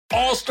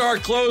All-star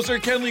closer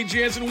Kenley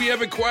Jansen, we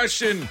have a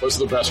question. What's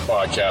the best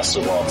podcast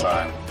of all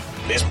time?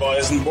 Baseball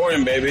isn't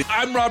boring, baby.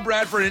 I'm Rob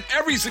Bradford, and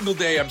every single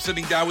day I'm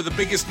sitting down with the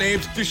biggest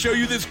names to show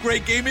you this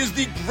great game is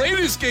the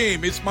greatest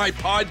game. It's my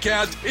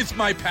podcast. It's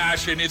my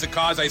passion. It's a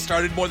cause I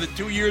started more than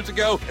 2 years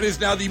ago and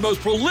is now the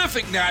most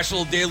prolific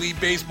national daily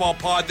baseball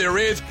pod there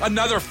is.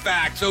 Another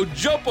fact. So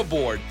jump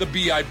aboard the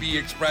BIB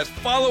Express.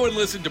 Follow and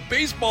listen to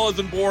Baseball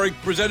Isn't Boring,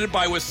 presented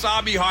by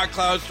Wasabi Hot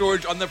Cloud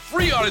Storage on the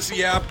free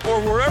Odyssey app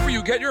or wherever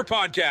you get your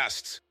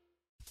podcasts.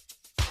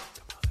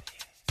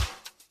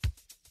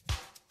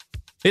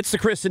 It's the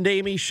Chris and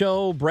Amy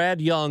Show. Brad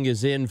Young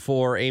is in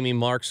for Amy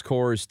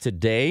Marxkors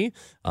today.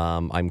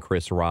 I'm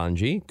Chris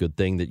Rongey. Good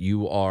thing that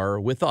you are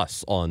with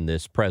us on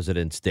this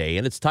President's Day.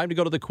 And it's time to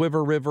go to the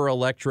Quiver River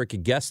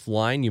Electric guest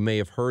line. You may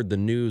have heard the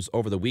news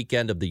over the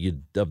weekend of the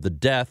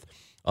death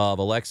of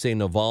Alexei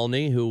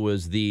Navalny, who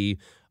was he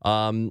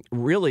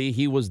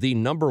was the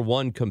number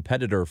one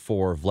competitor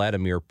for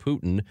Vladimir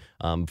Putin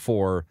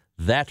for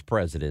that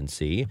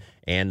presidency,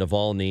 and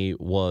Navalny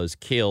was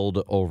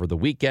killed over the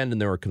weekend,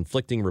 and there are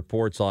conflicting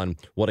reports on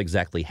what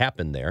exactly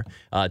happened there.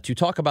 To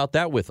talk about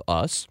that with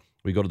us,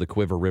 we go to the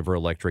Quiver River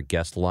Electric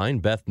guest line.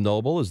 Beth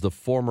Knobel is the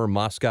former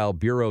Moscow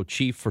bureau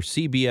chief for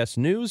CBS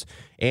News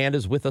and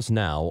is with us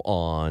now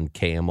on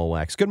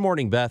KMOX. Good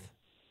morning, Beth.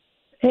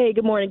 Hey,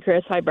 good morning,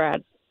 Chris. Hi,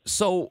 Brad.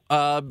 So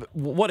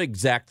what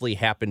exactly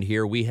happened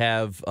here? We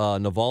have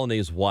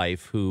Navalny's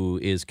wife, who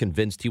is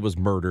convinced he was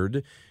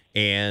murdered,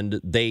 and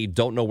they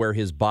don't know where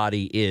his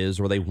body is,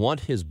 or they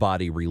want his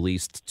body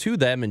released to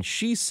them. And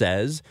she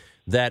says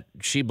that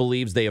she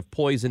believes they have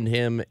poisoned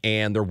him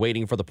and they're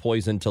waiting for the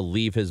poison to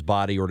leave his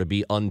body or to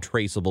be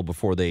untraceable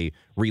before they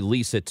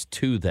release it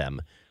to them.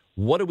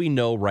 What do we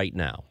know right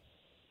now?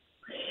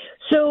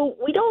 So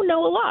we don't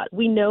know a lot.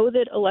 We know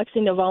that Alexei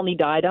Navalny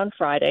died on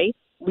Friday.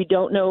 We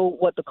don't know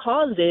what the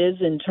cause is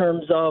in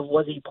terms of,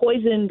 was he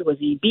poisoned? Was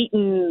he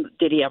beaten?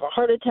 Did he have a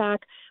heart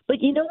attack?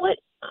 But you know what?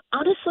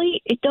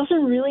 Honestly, it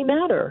doesn't really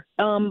matter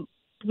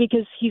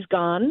because he's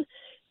gone.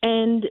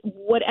 And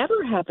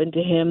whatever happened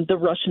to him, the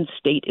Russian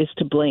state is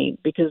to blame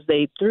because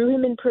they threw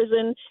him in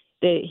prison.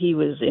 He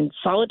was in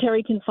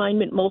solitary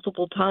confinement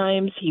multiple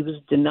times. He was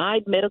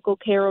denied medical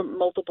care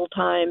multiple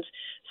times.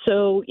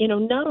 So,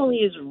 not only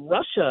is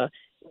Russia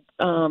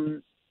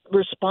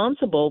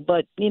responsible,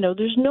 but,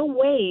 there's no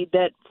way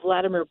that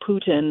Vladimir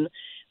Putin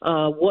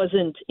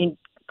wasn't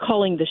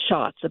calling the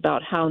shots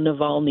about how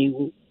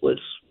Navalny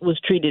was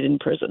treated in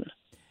prison.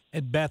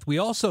 And Beth, we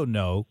also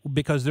know,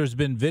 because there's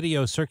been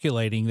video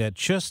circulating, that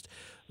just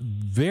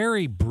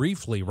very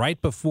briefly,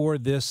 right before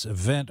this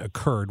event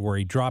occurred where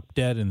he dropped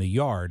dead in the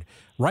yard,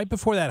 right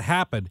before that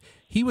happened,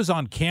 he was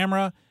on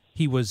camera.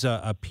 He was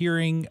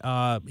appearing,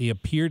 he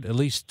appeared, at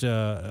least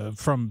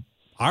from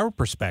our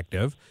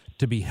perspective,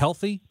 to be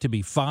healthy, to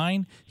be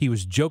fine. He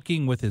was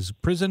joking with his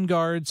prison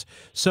guards.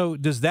 So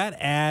does that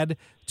add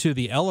to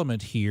the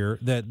element here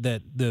that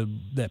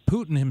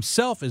Putin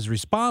himself is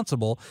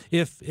responsible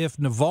if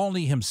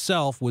Navalny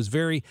himself was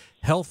very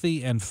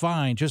healthy and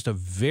fine just a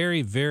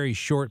very, very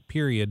short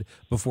period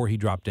before he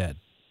dropped dead?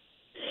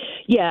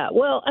 Yeah,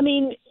 well, I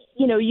mean,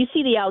 you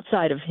see the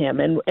outside of him,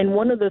 and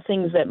one of the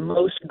things that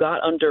most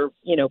got under,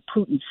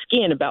 Putin's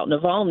skin about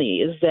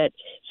Navalny is that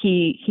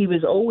he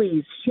was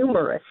always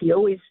humorous. He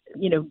always,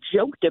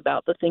 joked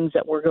about the things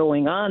that were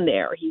going on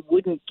there. He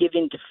wouldn't give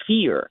in to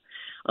fear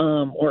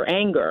or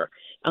anger.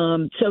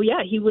 So,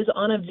 yeah, he was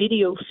on a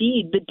video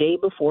feed the day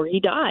before he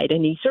died,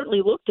 and he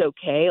certainly looked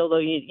okay, although,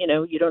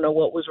 you don't know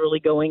what was really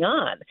going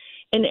on.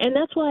 And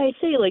that's why I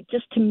say,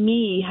 just to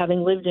me,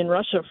 having lived in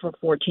Russia for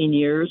 14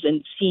 years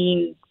and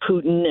seen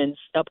Putin and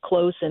up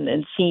close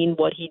and seen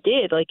what he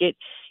did,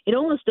 it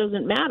almost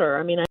doesn't matter.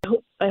 I mean,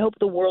 I hope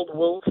the world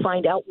will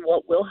find out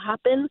what will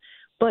happen.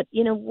 But,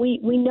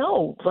 we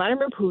know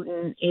Vladimir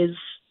Putin is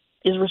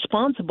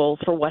responsible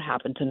for what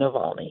happened to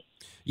Navalny.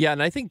 Yeah,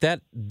 and I think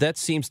that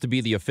seems to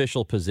be the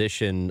official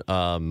position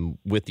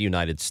with the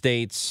United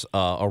States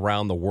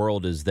around the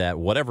world, is that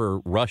whatever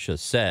Russia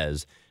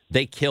says,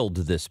 they killed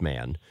this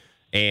man.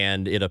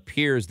 And it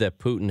appears that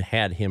Putin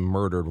had him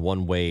murdered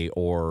one way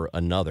or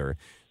another.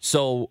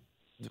 So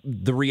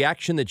the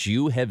reaction that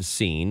you have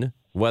seen,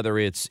 whether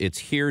it's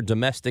here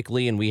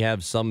domestically, and we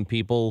have some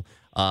people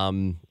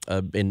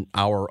in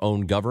our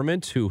own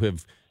government who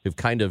have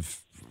kind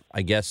of,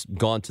 I guess,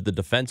 gone to the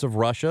defense of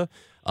Russia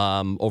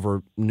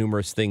over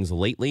numerous things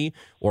lately,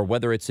 or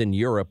whether it's in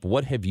Europe,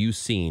 what have you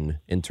seen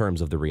in terms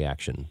of the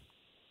reaction?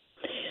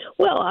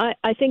 Well,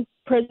 I think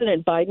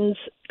President Biden's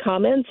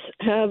comments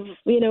have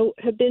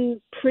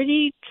been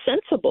pretty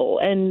sensible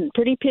and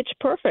pretty pitch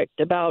perfect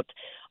about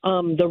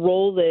the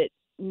role that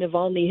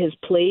Navalny has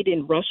played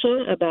in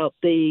Russia, about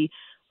the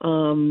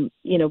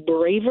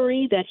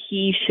bravery that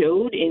he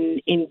showed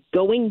in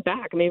going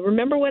back. I mean,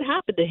 remember what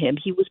happened to him.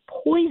 He was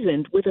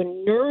poisoned with a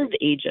nerve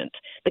agent,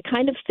 the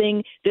kind of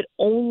thing that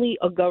only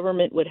a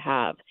government would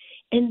have.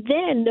 And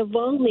then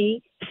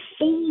Navalny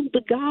fooled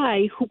the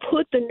guy who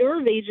put the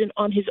nerve agent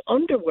on his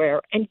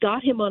underwear and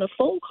got him on a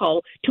phone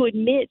call to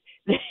admit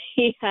that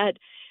he had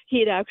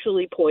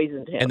actually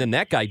poisoned him. And then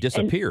that guy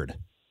disappeared.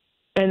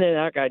 And then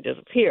that guy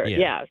disappeared.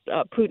 Yeah.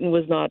 Putin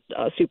was not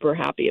super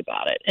happy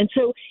about it. And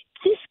so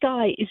this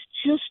guy is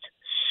just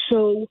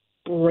so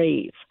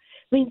brave.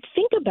 I mean,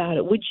 think about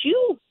it. Would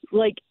you,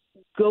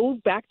 go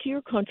back to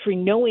your country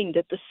knowing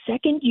that the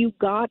second you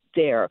got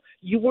there,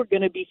 you were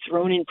going to be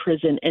thrown in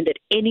prison and that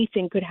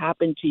anything could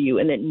happen to you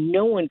and that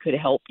no one could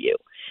help you?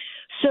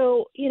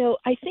 So,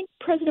 I think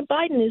President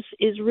Biden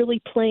is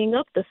really playing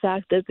up the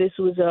fact that this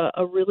was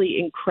a really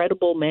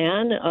incredible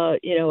man,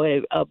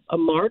 a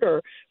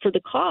martyr for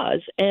the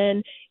cause.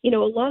 And, a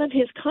lot of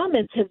his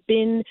comments have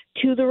been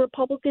to the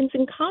Republicans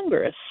in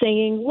Congress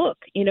saying, look,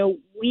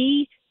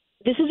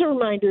 this is a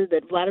reminder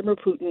that Vladimir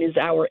Putin is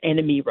our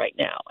enemy right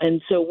now.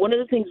 And so one of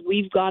the things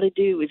we've got to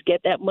do is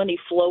get that money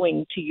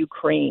flowing to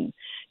Ukraine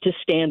to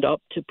stand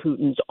up to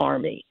Putin's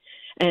army.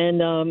 And,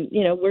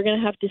 we're going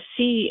to have to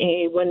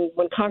see when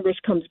Congress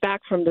comes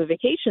back from the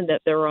vacation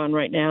that they're on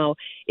right now,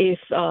 if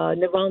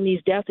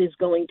Navalny's death is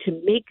going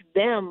to make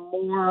them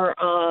more,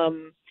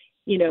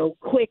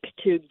 quick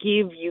to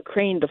give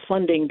Ukraine the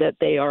funding that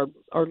they are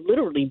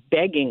literally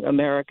begging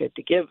America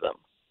to give them.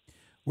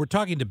 We're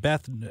talking to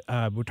Beth.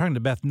 We're talking to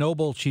Beth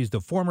Knobel. She's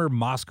the former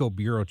Moscow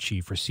bureau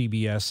chief for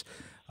CBS.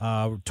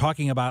 We're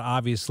talking about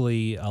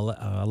obviously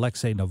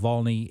Alexei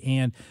Navalny.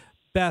 And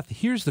Beth,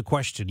 here's the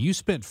question: you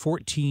spent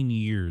 14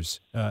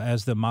 years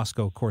as the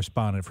Moscow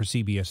correspondent for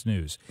CBS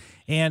News,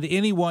 and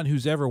anyone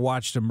who's ever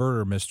watched a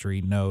murder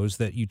mystery knows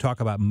that you talk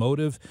about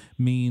motive,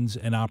 means,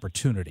 and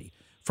opportunity.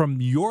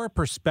 From your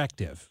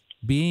perspective,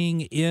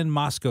 being in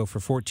Moscow for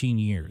 14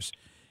 years.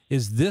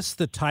 Is this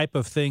the type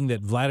of thing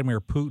that Vladimir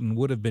Putin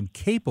would have been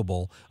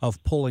capable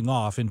of pulling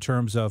off in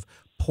terms of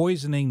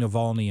poisoning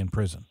Navalny in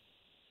prison?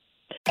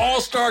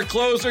 All-star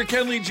closer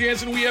Kenley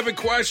Jansen, we have a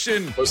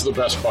question. What's the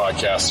best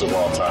podcast of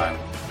all time?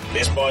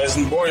 Baseball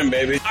isn't boring,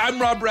 baby.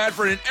 I'm Rob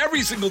Bradford, and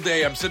every single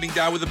day I'm sitting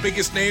down with the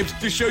biggest names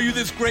to show you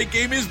this great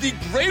game is the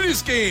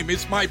greatest game.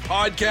 It's my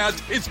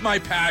podcast. It's my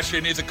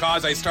passion. It's a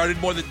cause I started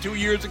more than 2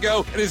 years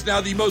ago and is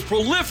now the most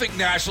prolific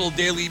national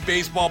daily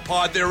baseball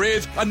pod there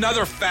is.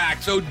 Another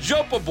fact, so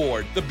jump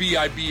aboard the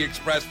BIB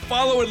Express.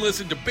 Follow and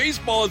listen to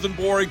Baseball Isn't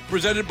Boring,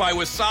 presented by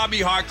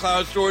Wasabi Hot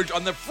Cloud Storage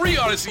on the free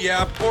Odyssey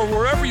app or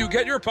wherever you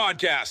get your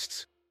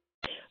podcasts.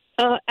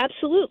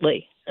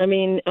 Absolutely. I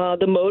mean,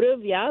 the motive,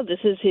 this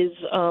is his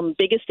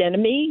biggest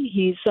enemy.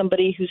 He's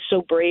somebody who's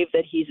so brave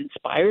that he's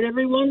inspired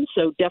everyone.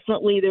 So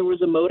definitely there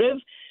was a motive.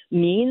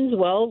 Means,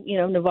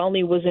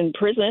 Navalny was in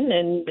prison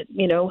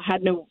and,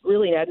 had no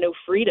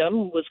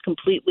freedom, was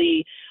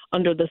completely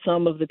under the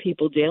thumb of the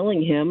people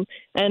jailing him.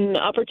 And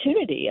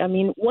opportunity. I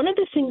mean, one of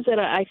the things that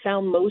I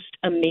found most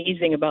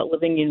amazing about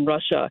living in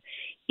Russia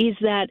is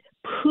that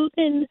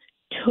Putin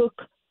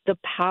took the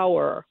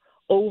power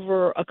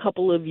over a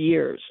couple of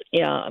years.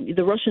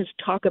 The Russians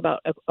talk about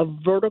a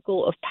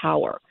vertical of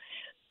power,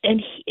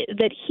 and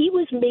that he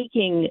was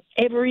making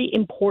every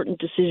important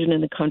decision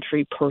in the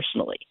country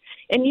personally.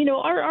 And,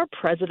 our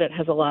president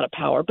has a lot of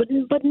power, but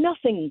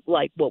nothing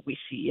like what we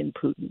see in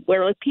Putin,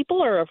 where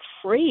people are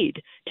afraid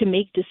to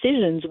make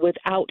decisions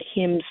without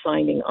him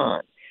signing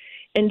on.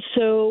 And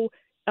so,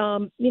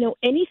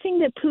 anything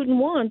that Putin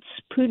wants,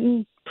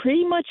 Putin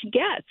pretty much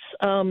gets,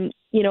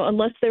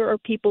 unless there are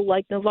people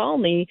like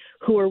Navalny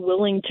who are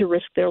willing to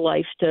risk their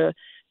life to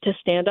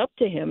stand up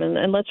to him.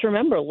 And let's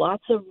remember,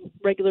 lots of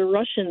regular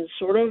Russians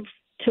sort of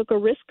took a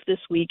risk this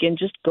week in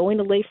just going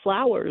to lay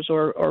flowers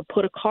or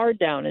put a card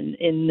down in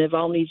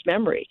Navalny's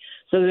memory.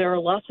 So there are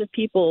lots of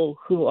people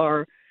who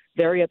are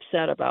very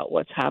upset about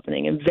what's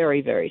happening and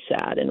very, very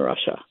sad in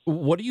Russia.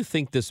 What do you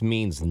think this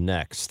means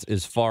next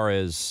as far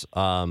as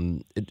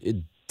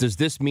does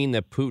this mean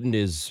that Putin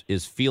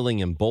is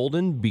feeling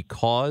emboldened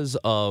because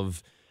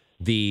of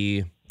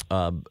the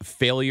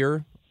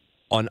failure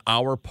on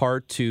our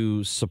part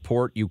to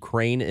support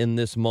Ukraine in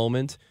this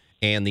moment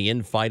and the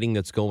infighting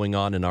that's going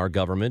on in our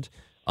government?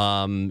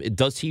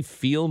 Does he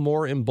feel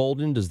more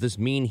emboldened? Does this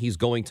mean he's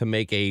going to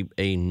make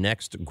a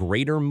next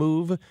greater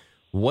move?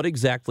 What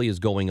exactly is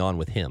going on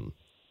with him?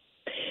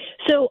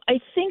 So I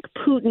think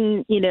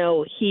Putin,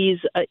 he's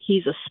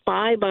a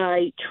spy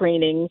by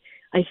training.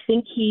 I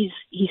think he's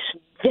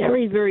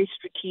very, very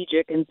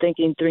strategic in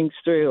thinking things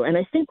through. And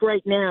I think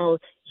right now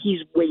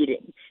he's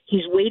waiting.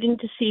 He's waiting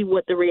to see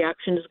what the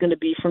reaction is going to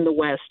be from the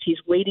West. He's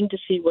waiting to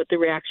see what the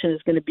reaction is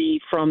going to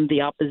be from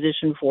the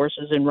opposition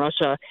forces in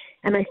Russia.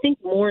 And I think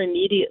more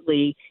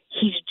immediately,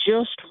 he's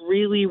just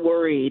really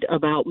worried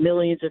about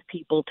millions of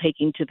people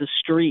taking to the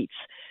streets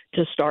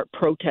to start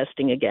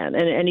protesting again.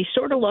 And he's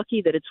sort of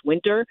lucky that it's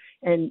winter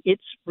and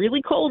it's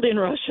really cold in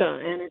Russia,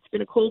 and it's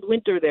been a cold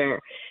winter there.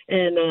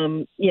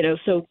 And,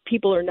 so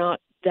people are not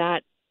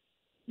that,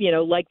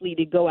 likely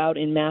to go out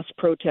in mass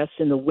protests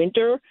in the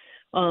winter,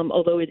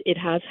 although it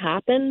has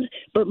happened.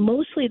 But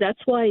mostly that's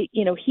why,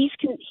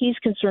 he's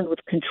concerned with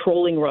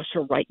controlling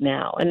Russia right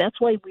now. And that's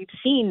why we've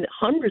seen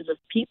hundreds of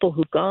people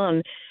who've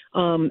gone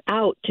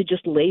out to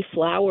just lay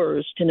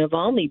flowers to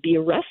Navalny be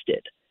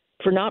arrested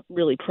for not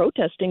really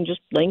protesting,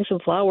 just laying some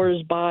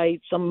flowers by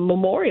some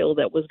memorial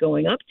that was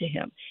going up to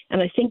him.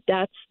 And I think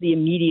that's the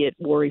immediate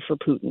worry for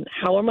Putin.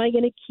 How am I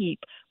going to keep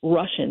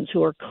Russians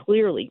who are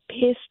clearly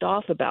pissed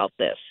off about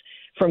this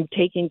from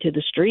taking to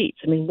the streets?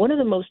 I mean, one of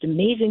the most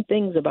amazing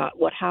things about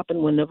what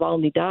happened when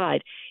Navalny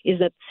died is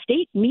that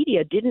state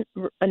media didn't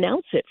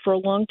announce it for a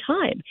long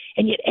time.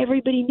 And yet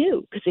everybody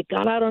knew because it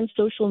got out on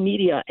social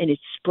media and it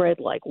spread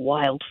like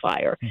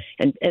wildfire.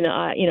 And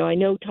I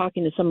know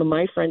talking to some of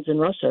my friends in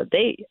Russia,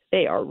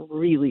 they are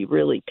really,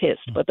 really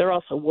pissed, but they're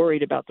also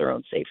worried about their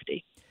own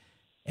safety.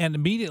 And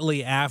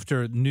immediately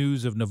after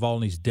news of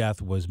Navalny's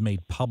death was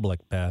made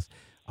public, Beth,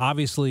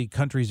 obviously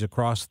countries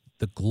across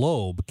the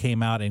globe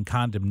came out in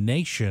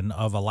condemnation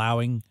of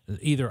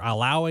either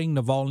allowing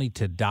Navalny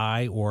to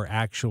die or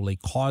actually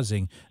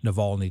causing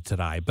Navalny to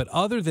die. But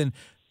other than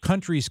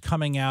countries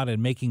coming out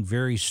and making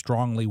very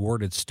strongly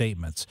worded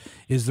statements,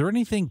 is there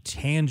anything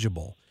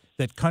tangible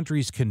that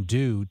countries can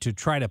do to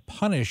try to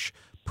punish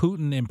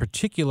Putin in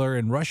particular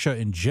and Russia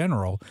in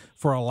general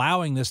for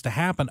allowing this to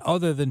happen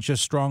other than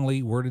just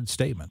strongly worded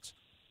statements?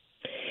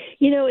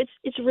 You know,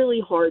 it's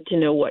really hard to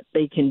know what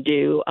they can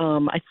do.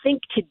 I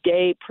think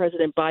today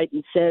President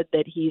Biden said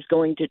that he's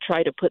going to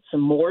try to put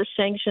some more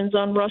sanctions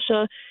on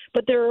Russia,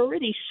 but there are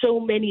already so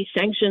many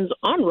sanctions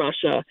on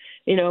Russia.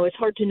 You know, it's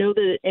hard to know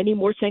that any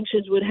more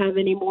sanctions would have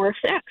any more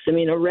effects. I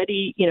mean,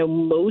 already,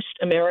 most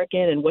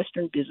American and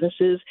Western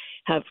businesses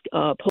have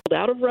pulled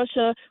out of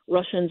Russia.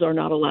 Russians are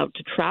not allowed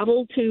to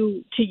travel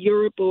to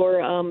Europe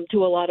or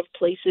to a lot of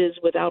places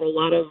without a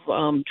lot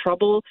of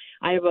trouble.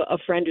 I have a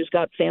friend who's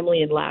got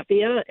family in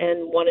Latvia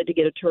and wanted to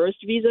get a tourist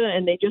visa,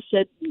 and they just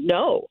said,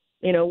 no,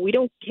 we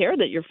don't care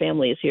that your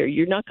family is here.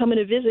 You're not coming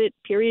to visit,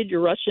 period.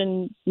 You're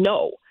Russian,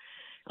 no.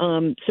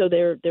 So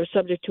they're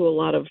subject to a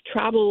lot of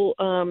travel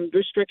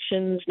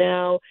restrictions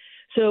now.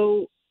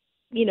 So,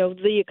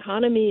 the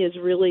economy is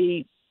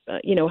really,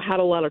 had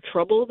a lot of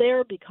trouble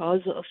there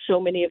because of so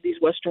many of these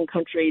Western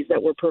countries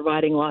that were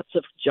providing lots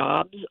of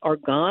jobs are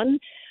gone.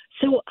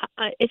 So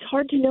it's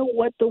hard to know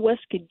what the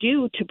West could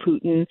do to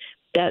Putin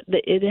that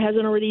it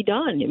hasn't already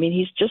done. I mean,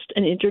 he's just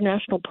an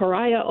international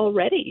pariah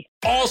already.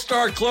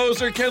 All-star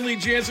closer Kenley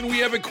Jansen, we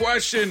have a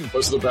question.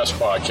 What's the best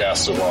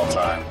podcast of all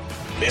time?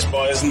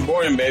 Baseball isn't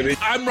boring, baby.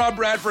 I'm Rob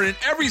Bradford, and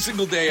every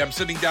single day I'm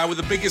sitting down with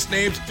the biggest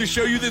names to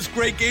show you this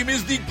great game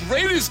is the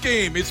greatest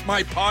game. It's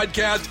my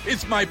podcast.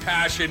 It's my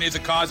passion. It's a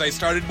cause I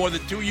started more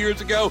than 2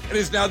 years ago and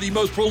is now the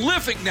most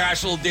prolific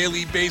national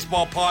daily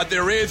baseball pod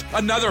there is.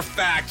 Another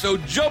fact. So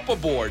jump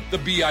aboard the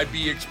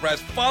BIB Express.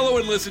 Follow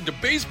and listen to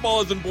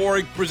Baseball Isn't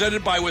Boring,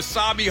 presented by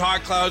Wasabi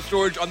Hot Cloud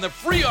Storage on the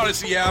free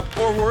Odyssey app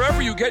or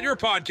wherever you get your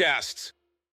podcasts.